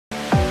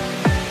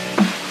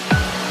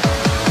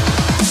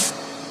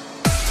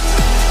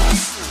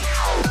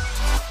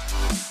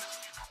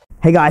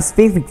Hey guys,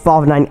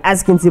 FIFA59.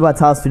 As you can see by the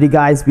title today,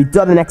 guys, we do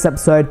have the next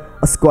episode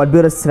of Squad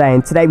Builders today,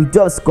 and today we do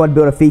have a squad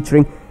builder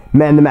featuring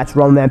Man of the Match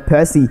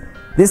PERSIE.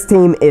 This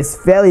team is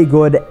fairly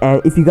good,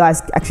 and if you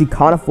guys actually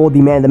can't afford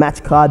the Man of the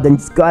Match card, then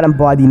just go out and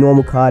buy the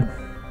normal card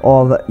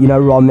of,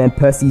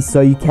 PERSIE, so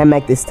you can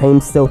make this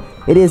team still.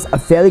 It is a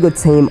fairly good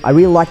team. I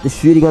really like the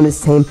shooting on this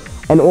team,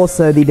 and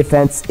also the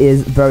defense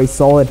is very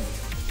solid.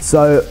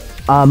 So,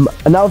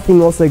 another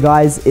thing also,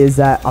 guys, is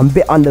that I'm a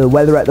bit under the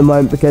weather at the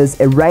moment because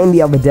it rained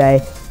the other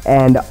day,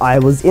 and I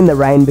was in the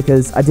rain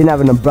because I didn't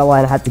have an umbrella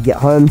and I had to get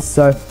home,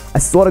 so I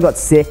sort of got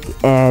sick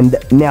and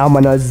now my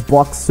nose is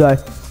blocked, so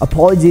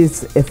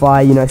apologies if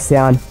I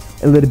sound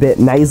a little bit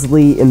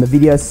nasally in the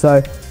video. So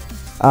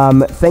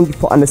thank you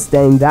for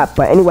understanding that.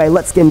 But anyway,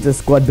 let's get into the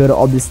squad builder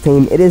of this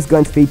team. It is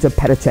going to feature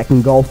Petr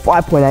in goal,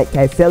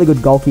 5.8k, fairly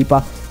good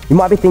goalkeeper. You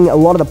might be thinking a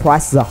lot of the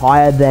prices are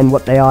higher than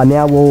what they are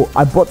now. Well,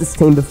 I bought this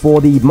team before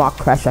the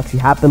market crash actually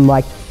happened.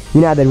 Like, they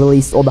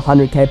released all the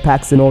 100k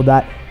packs and all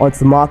that onto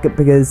the market,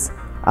 because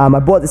I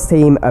bought this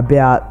team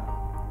about,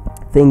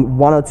 I think,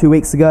 1 or 2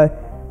 weeks ago,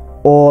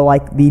 or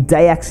like the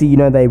day actually,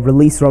 they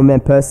released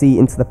PERSIE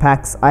into the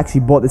packs. I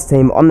actually bought this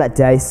team on that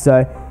day,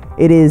 so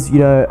it is,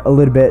 a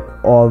little bit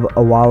of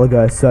a while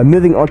ago. So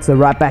moving on to the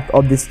right back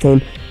of this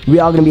team, we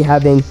are going to be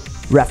having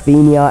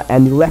Rafinha,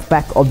 and the left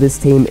back of this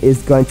team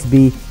is going to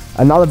be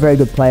another very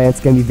good player. It's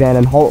going to be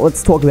Van Aanholt.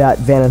 Let's talk about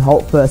Van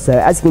Aanholt first. So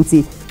as you can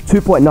see,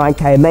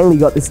 2.9k, mainly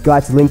got this guy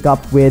to link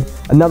up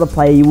with another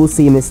player you will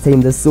see in this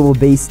team, the Silver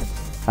Beast,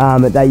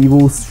 that you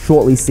will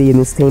shortly see in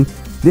this team.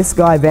 This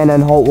guy, Van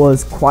Aanholt,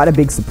 was quite a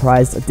big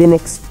surprise. I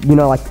didn't,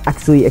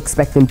 actually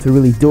expect him to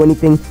really do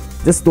anything.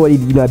 Just thought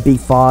he'd, be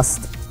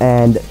fast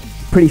and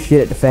pretty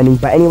shit at defending.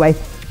 But anyway,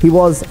 he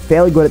was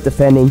fairly good at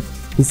defending.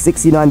 His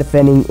 69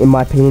 defending, in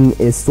my opinion,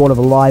 is sort of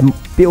a lie.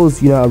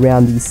 Feels,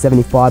 around the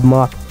 75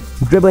 mark.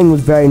 Dribbling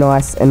was very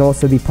nice, and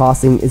also the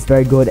passing is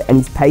very good, and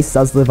his pace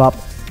does live up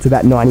to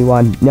about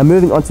 91. Now,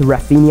 moving on to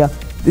Rafinha.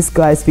 This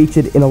guy is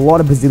featured in a lot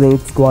of Brazilian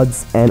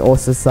squads and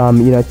also some,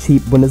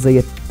 cheap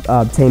Bundesliga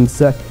teams.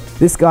 So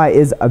this guy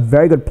is a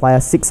very good player,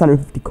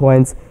 650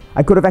 coins.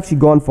 I could have actually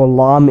gone for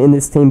Lam in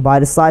this team, but I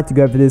decided to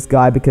go for this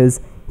guy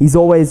because he's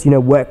always,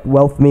 worked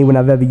well for me when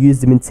I've ever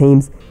used him in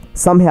teams.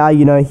 Somehow,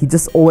 he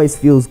just always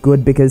feels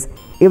good, because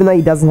even though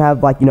he doesn't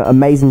have,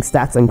 amazing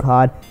stats on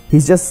card,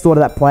 he's just sort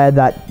of that player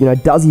that,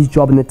 does his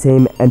job in the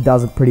team and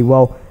does it pretty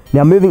well.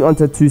 Now, moving on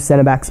to two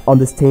centre-backs on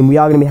this team, we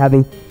are going to be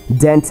having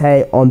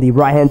Dante on the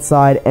right-hand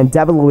side and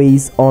David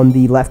Luiz on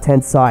the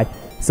left-hand side.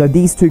 So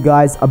these two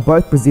guys are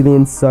both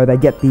Brazilians, so they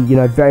get the,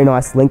 very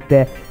nice link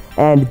there.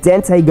 And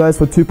Dante goes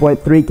for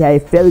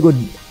 2.3k, fairly good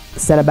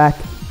centre-back.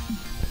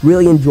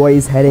 Really enjoy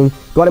his heading.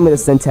 Got him with a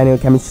Centennial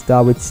Chemistry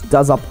Star, which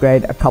does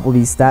upgrade a couple of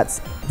these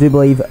stats. I do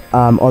believe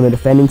on the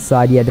defending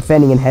side,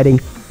 defending and heading.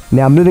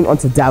 Now, moving on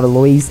to David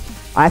Luiz.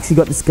 I actually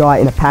got this guy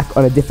in a pack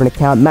on a different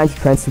account, managed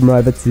to transfer him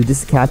over to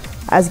this account.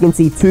 As you can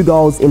see, 2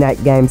 goals in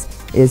 8 games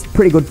is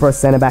pretty good for a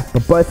centre-back,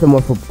 but both of them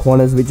were from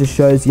corners, which just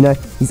shows,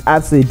 he's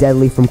absolutely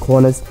deadly from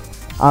corners.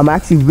 I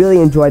actually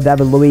really enjoyed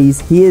David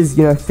Luiz. He is,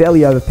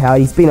 fairly overpowered.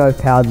 He's been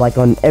overpowered,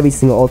 on every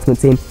single Ultimate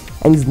team,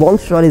 and his long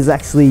shot is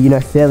actually,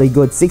 fairly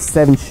good.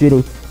 67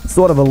 shooting,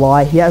 sort of a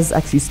lie. He has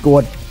actually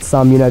scored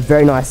some,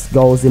 very nice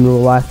goals in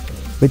real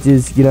life, which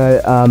is,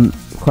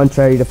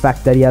 contrary to the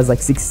fact that he has,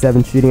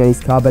 67 shooting on his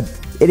card, but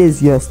it is,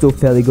 still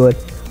fairly good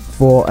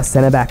for a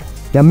centre-back.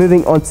 Now,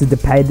 moving on to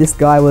Depay, this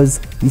guy was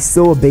the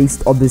Silver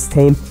Beast of this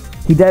team.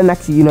 He didn't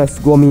actually,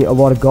 score me a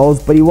lot of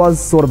goals, but he was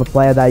sort of a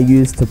player that I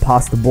used to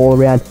pass the ball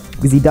around,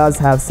 because he does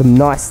have some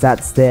nice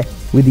stats there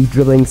with the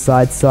dribbling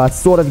side. So I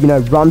sort of,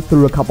 run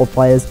through a couple of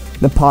players and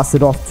then pass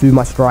it off to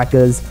my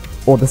strikers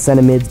or the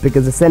centre mids,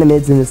 because the centre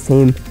mids in this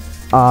team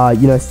are,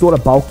 sort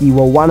of bulky.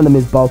 Well, one of them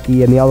is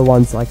bulky and the other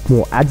one's,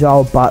 more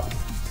agile, but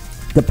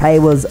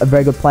Depay was a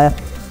very good player.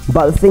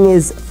 But the thing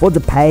is, for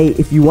Depay,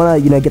 if you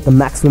want to, get the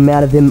maximum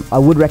out of him, I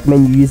would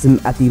recommend you use him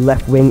at the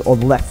left wing or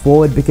the left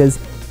forward, because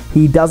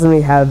he doesn't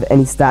really have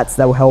any stats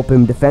that will help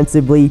him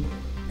defensively.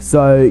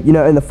 So,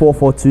 in the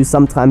 4-4-2,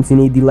 sometimes you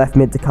need the left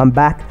mid to come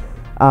back.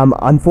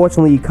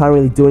 Unfortunately, you can't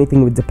really do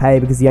anything with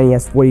Depay because he only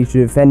has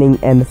 42 defending,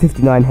 and the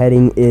 59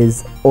 heading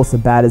is also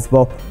bad as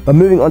well. But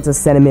moving on to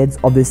center mids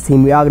of this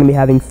team, we are going to be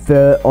having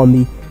Fer on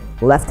the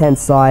left-hand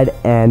side,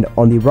 and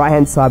on the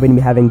right-hand side, we're going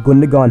to be having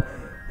Gundogan.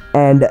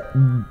 And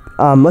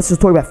let's just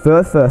talk about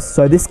Fer first.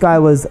 So this guy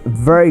was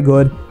very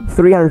good,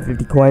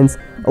 350 coins.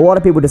 A lot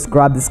of people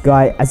describe this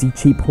guy as a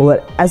cheap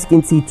bullet. As you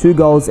can see, 2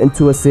 goals and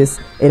 2 assists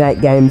in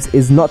 8 games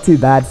is not too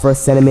bad for a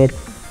center mid.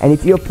 And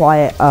if you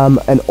apply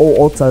an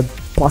all-ultra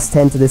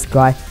 +10 to this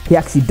guy, he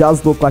actually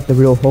does look like the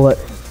real bullet.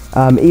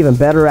 Even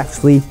better,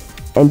 actually.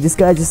 And this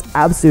guy is just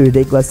absolutely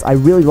ridiculous. I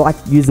really like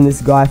using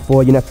this guy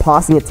for,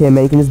 passing it to him,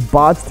 and you can just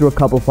barge through a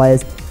couple of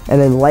players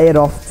and then lay it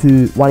off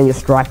to one of your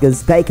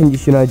strikers. They can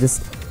just,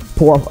 just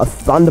pull off a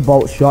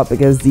thunderbolt shot,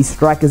 because the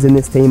strikers in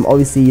this team,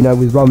 obviously,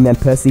 with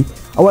PERSIE,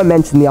 I won't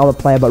mention the other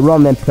player, but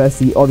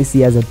PERSIE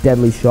obviously has a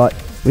deadly shot,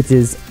 which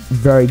is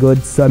very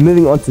good. So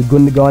moving on to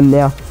Gundogan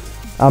now.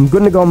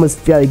 Gundogan was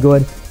fairly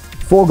good,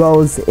 4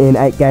 goals in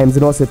 8 games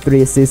and also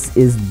 3 assists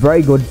is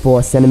very good for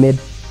a centre mid.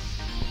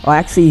 I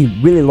actually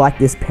really like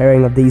this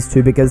pairing of these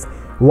two because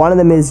one of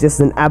them is just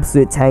an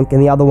absolute tank and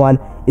the other one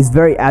is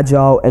very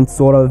agile and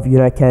sort of, you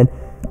know, can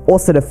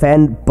also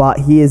defend,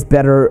 but he is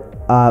better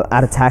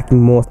at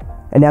attacking more.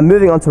 And now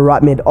moving on to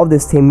right mid of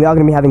this team, we are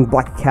going to be having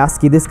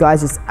Blackowski. This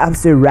guy's just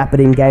absolutely rapid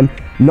in game,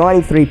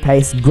 93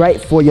 pace,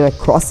 great for, you know,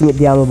 crossing it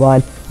down the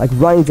line, like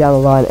running down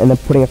the line and then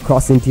putting a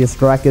cross into your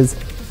strikers.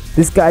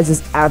 This guy's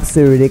just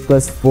absolutely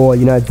ridiculous for,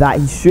 you know, that.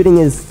 His shooting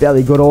is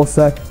fairly good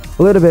also,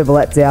 a little bit of a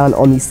letdown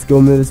on these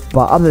skill moves,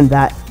 but other than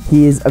that,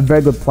 he is a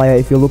very good player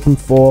if you're looking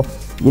for,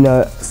 you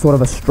know, sort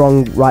of a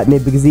strong right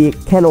mid, because he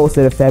can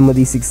also defend with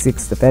his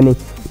 6'6" defending.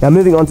 Now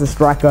moving on to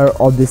striker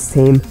of this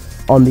team,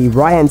 on the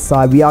right hand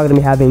side, we are going to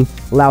be having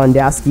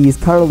Lewandowski. He's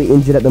currently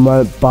injured at the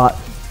moment, but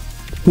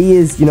he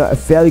is, you know, a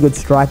fairly good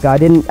striker. I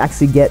didn't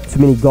actually get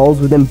too many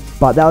goals with him,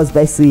 but that was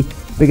basically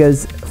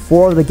because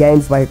 4 of the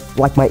games, like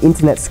my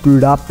internet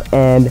screwed up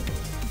and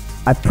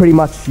I pretty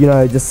much, you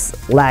know,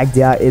 just lagged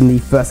out in the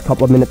first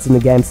couple of minutes in the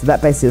game. So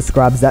that basically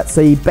describes that.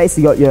 So he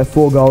basically got, you know,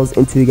 4 goals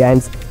in 2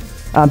 games.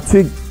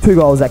 Two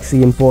goals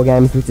actually in 4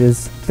 games, which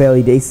is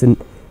fairly decent.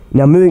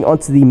 Now moving on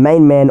to the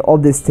main man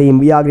of this team,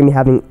 we are going to be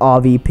having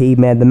RVP,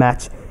 man the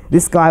match.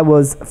 This guy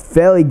was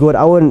fairly good.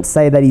 I wouldn't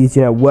say that he's,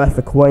 you know, worth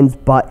the coins,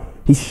 but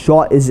his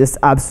shot is just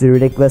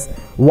absolutely ridiculous.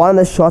 One of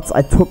the shots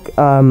I took,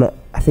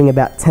 I think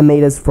about 10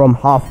 meters from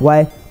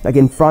halfway, like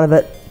in front of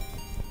it,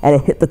 and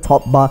it hit the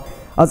top bar.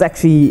 I was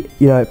actually,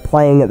 you know,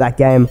 playing that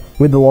game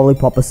with the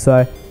lollipopper,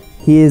 so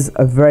he is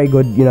a very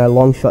good, you know,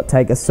 long shot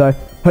taker. So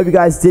hope you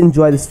guys did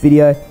enjoy this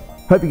video.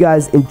 Hope you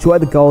guys enjoy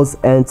the goals,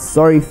 and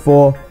sorry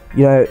for,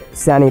 you know,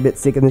 sounding a bit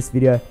sick in this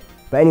video.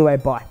 But anyway,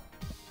 bye.